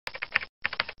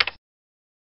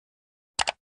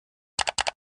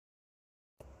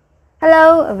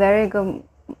Hello, a very good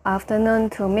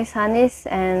afternoon to Miss Hanis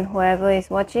and whoever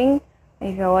is watching.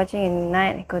 If you're watching in the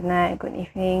night, good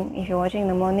evening. If you're watching in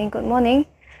the morning, good morning.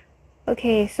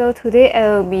 Okay, so today I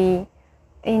will be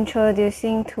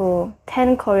introducing to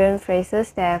 10 Korean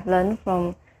phrases that I've learned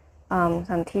from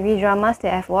some TV dramas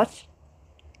that I've watched.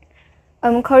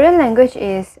 Korean language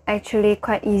is actually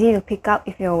quite easy to pick up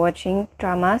if you're watching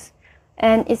dramas,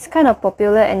 and it's kind of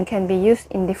popular and can be used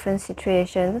in different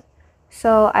situations.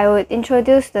 So I would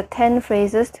introduce the 10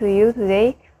 phrases to you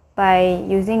today by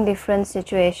using different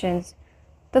situations.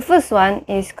 The first one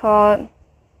is called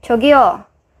저기요.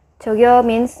 저기요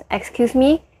means excuse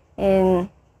me in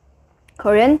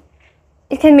Korean.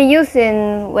 It can be used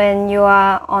in when you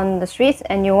are on the streets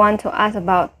and you want to ask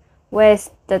about where is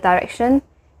the direction.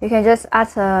 You can just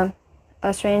ask a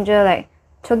stranger like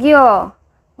저기요,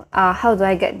 how do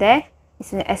I get there?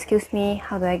 It's an excuse me,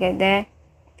 how do I get there?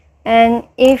 And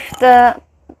if the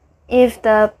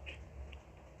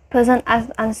person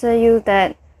answer you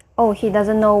that he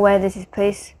doesn't know where this is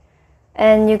placed,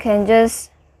 and you can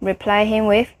just reply him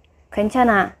with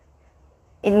괜찮아.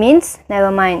 It means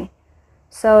never mind.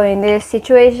 So in this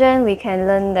situation, we can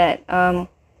learn that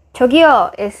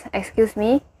저기요 is excuse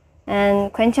me,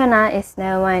 and 괜찮아 is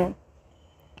never mind.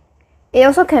 It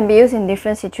also can be used in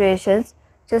different situations,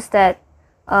 just that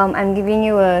I'm giving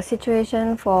you a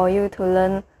situation for you to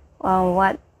learn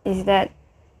what is that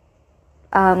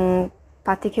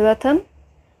particular term.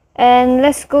 And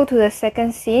let's go to the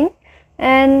second scene.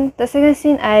 And the second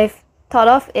scene I've thought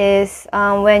of is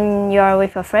when you're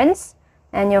with your friends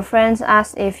and your friends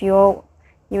ask if you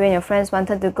and your friends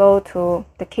wanted to go to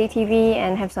the KTV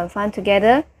and have some fun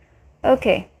together.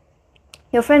 Okay,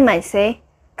 your friend might say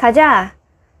가자.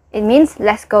 It means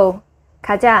let's go.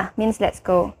 가자 means let's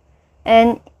go.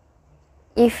 And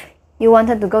if you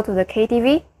wanted to go to the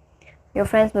KTV, your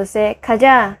friends will say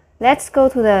가자, let's go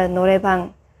to the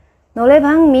노래방.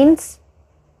 노래방 means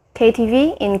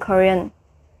KTV in Korean.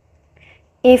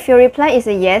 If your reply is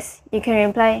a yes, you can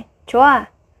reply 좋아.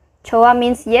 좋아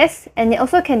means yes, and it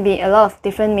also can be a lot of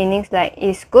different meanings like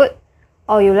it's good,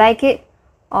 or you like it,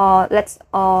 or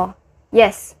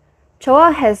yes.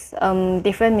 좋아 has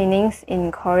different meanings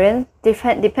in Korean.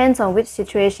 Depends on which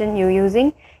situation you're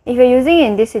using. If you're using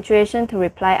in this situation to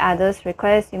reply others'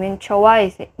 requests, you mean 좋아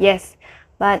is yes.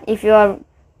 But if you are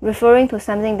referring to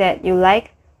something that you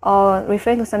like or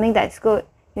referring to something that's good,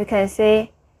 you can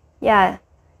say, yeah,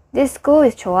 this school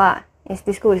is 좋아.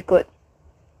 This school is good.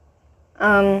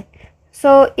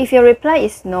 So if your reply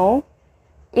is no,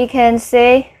 you can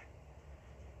say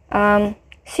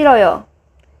싫어요.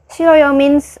 싫어요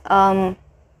means I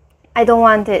don't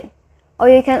want it. Or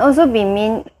you can also be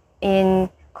mean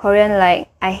in Korean like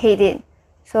I hate it.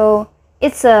 So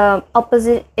it's a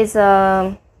opposite. It's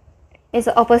a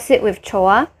opposite with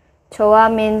좋아. 좋아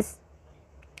means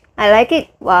I like it,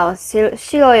 while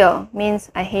싫어요 means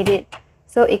I hate it.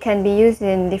 So it can be used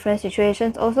in different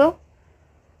situations also.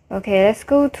 Okay, let's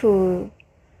go to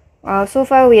so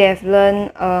far we have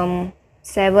learned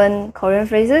 7 Korean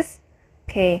phrases.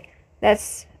 Okay,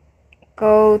 let's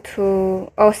go to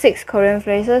 6 Korean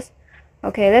phrases.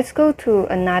 Okay, let's go to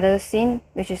another scene,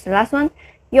 which is the last one.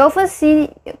 You often see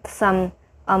some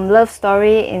love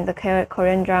story in the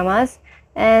Korean dramas,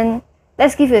 and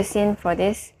let's give you a scene for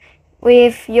this.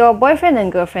 With your boyfriend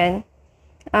and girlfriend,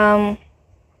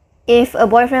 if a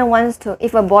boy wants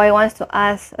to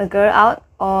ask a girl out,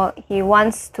 or he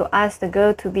wants to ask the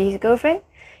girl to be his girlfriend,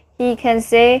 he can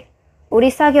say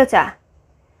우리 사귀자.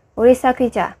 우리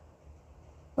사귀자.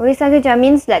 우리 사귀자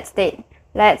means let's date.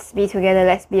 Let's be together,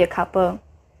 let's be a couple.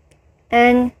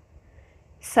 And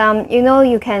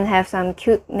you can have some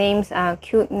cute names and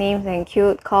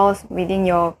cute calls within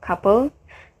your couple.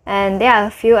 And there are a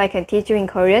few I can teach you in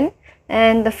Korean.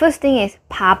 And the first thing is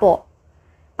바보.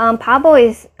 바보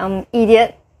is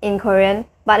idiot in Korean,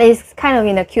 but it's kind of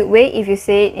in a cute way. If you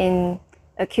say it in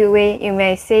a cute way, you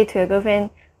may say to your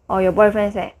girlfriend or your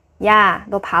boyfriend, say, 야,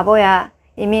 너 바보야.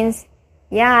 It means,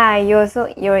 yeah, you're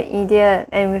an idiot,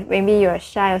 and maybe you're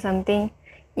shy or something.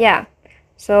 Yeah.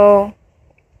 So,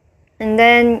 and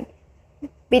then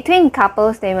between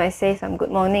couples, they might say some good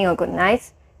morning or good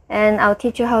night, and I'll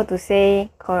teach you how to say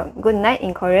good night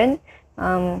in Korean.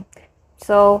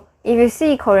 So if you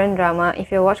see Korean drama,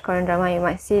 if you watch Korean drama, you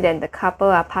might see that the couple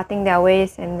are parting their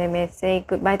ways and they may say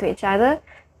goodbye to each other.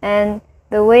 And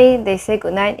the way they say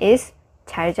goodnight is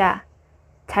잘 자.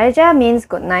 잘 자 means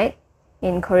good night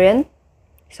in Korean.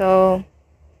 So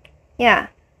yeah,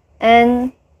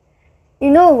 and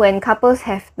when couples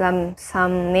have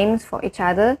some names for each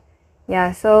other,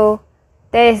 yeah, so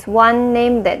there is one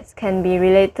name that can be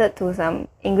related to some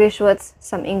English words,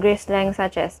 some English slang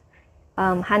such as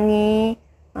honey,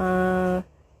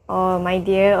 or my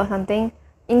dear or something.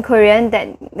 In Korean,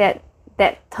 that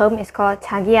term is called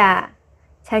자기야.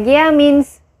 자기야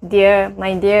means dear,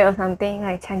 my dear or something,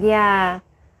 like 자기야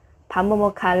밥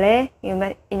먹으러 갈래?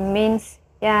 It means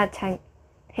yeah,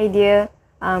 hey dear,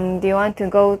 do you want to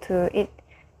go to eat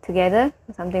together?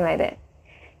 Something like that.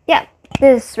 Yeah,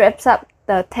 this wraps up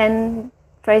the 10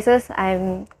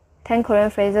 Korean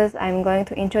phrases I'm going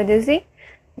to introduce it.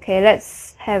 Okay,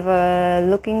 let's have a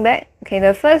looking back. Okay,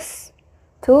 the first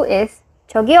two is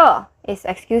저기요, is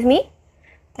excuse me.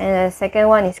 And the second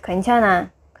one is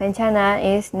괜찮아. 괜찮아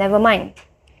is never mind.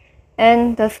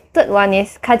 And the third one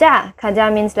is 가자.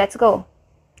 가자 means let's go.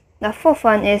 The fourth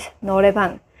one is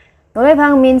노래방.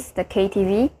 노래방 means the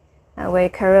KTV, where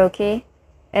karaoke.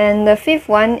 And the fifth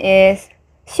one is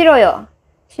싫어요.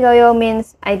 싫어요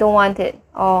means I don't want it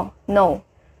or no.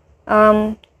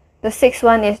 The sixth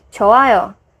one is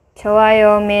좋아요.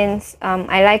 좋아요 means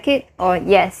I like it or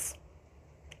yes.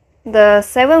 The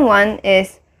seventh one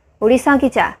is 우리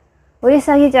사귀자. 우리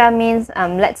사귀자 means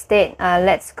let's date,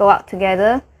 let's go out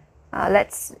together,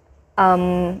 let's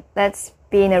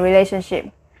be in a relationship.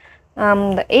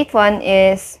 The eighth one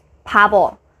is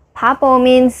바보. 바보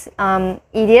means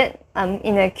idiot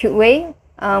in a cute way.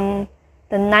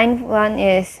 The ninth one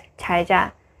is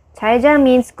잘자. 잘자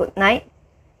means good night.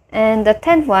 And the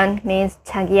 10th one means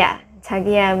자기야.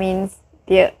 자기야 means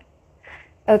dear.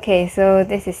 Okay, so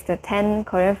this is the 10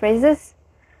 Korean phrases.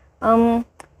 I'm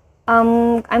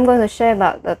going to share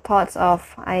about the thoughts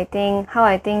of how I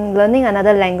think learning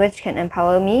another language can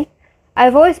empower me.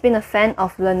 I've always been a fan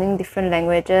of learning different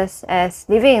languages. As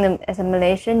living as a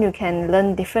Malaysian, you can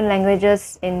learn different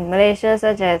languages in Malaysia,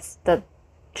 such as the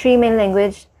 3 main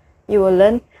languages you will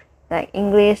learn, like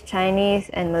English, Chinese,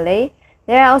 and Malay.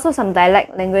 There are also some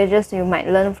dialect languages you might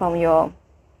learn from your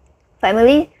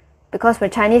family, because for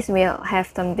Chinese we have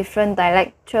some different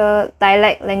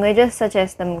dialect languages, such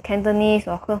as the Cantonese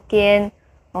or Hokkien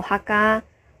or Hakka,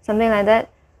 something like that.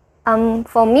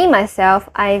 For me myself,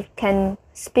 I can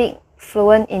speak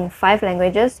fluent in 5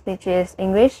 languages, which is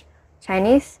English,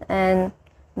 Chinese, and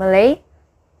Malay,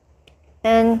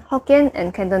 and Hokkien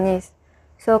and Cantonese.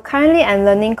 So currently I'm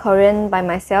learning Korean by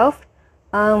myself.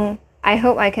 I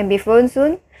hope I can be fluent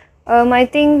soon. I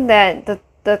think that the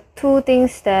two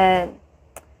things that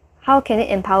how can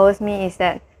it empowers me is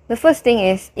that the first thing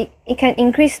is it can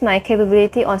increase my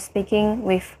capability on speaking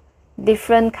with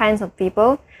different kinds of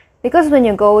people, because when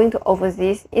you're going to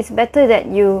overseas, it's better that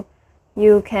you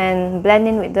can blend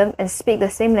in with them and speak the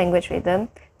same language with them.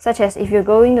 Such as if you're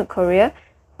going to Korea,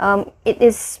 it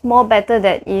is more better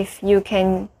that if you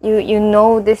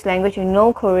know this language, you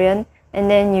know Korean, and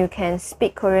then you can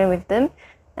speak Korean with them,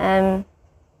 and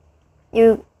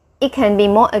it can be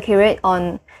more accurate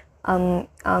on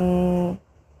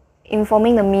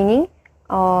informing the meaning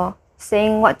or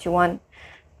saying what you want.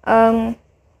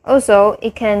 Also,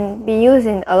 it can be used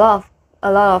in a lot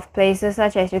of places,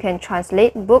 such as you can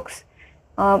translate books.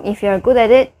 If you're good at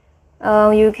it,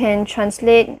 you can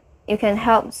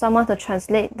help someone to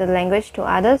translate the language to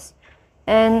others.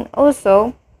 And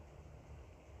also,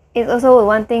 it's also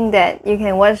one thing that you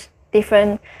can watch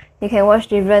different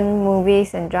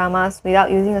movies and dramas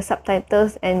without using the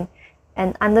subtitles and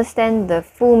understand the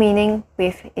full meaning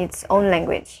with its own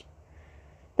language.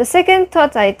 The second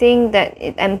thought I think that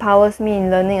it empowers me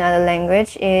in learning another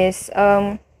language is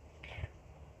by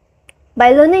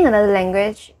learning another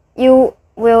language, you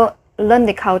will learn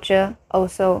the culture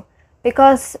also,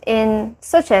 because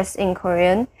such as in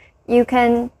Korean, you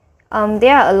can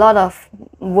there are a lot of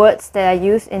words that are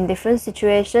used in different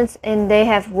situations, and they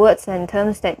have words and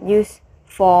terms that use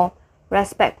for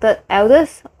respected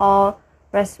elders or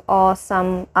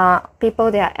some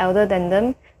people that are elder than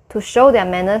them to show their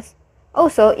manners.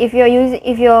 Also, if you're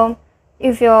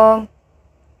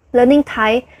learning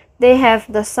Thai, they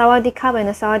have the sawadee-krap and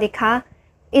the sawadee-ka.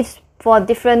 It's for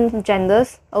different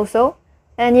genders also.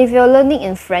 And if you're learning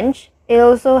in French, it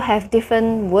also have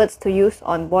different words to use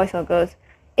on boys or girls.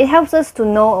 It helps us to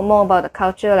know more about the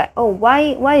culture, like, oh,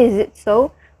 why is it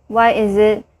so? Why is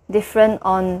it different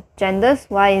on genders?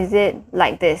 Why is it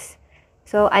like this?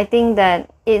 So I think that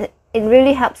it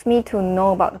really helps me to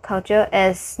know about the culture,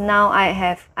 as now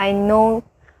I know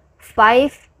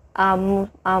 5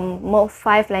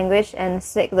 language, and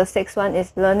the 6th one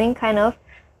is learning kind of.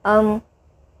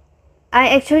 I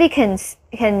actually can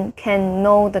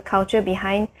know the culture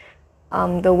behind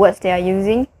the words they are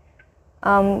using.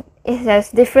 It has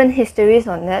different histories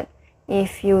on that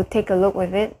if you take a look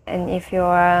with it, and if you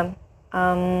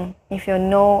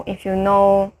know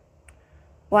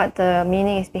what the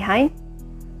meaning is behind.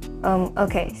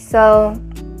 Okay, so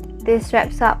this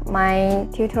wraps up my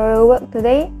tutorial work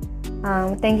today.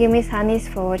 Thank you Miss Hanis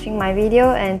for watching my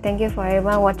video, and thank you for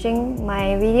everyone watching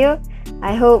my video.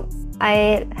 I hope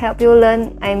I help you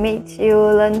learn, I made you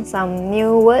learn some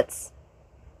new words.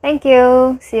 Thank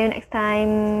you. See you next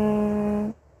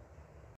time.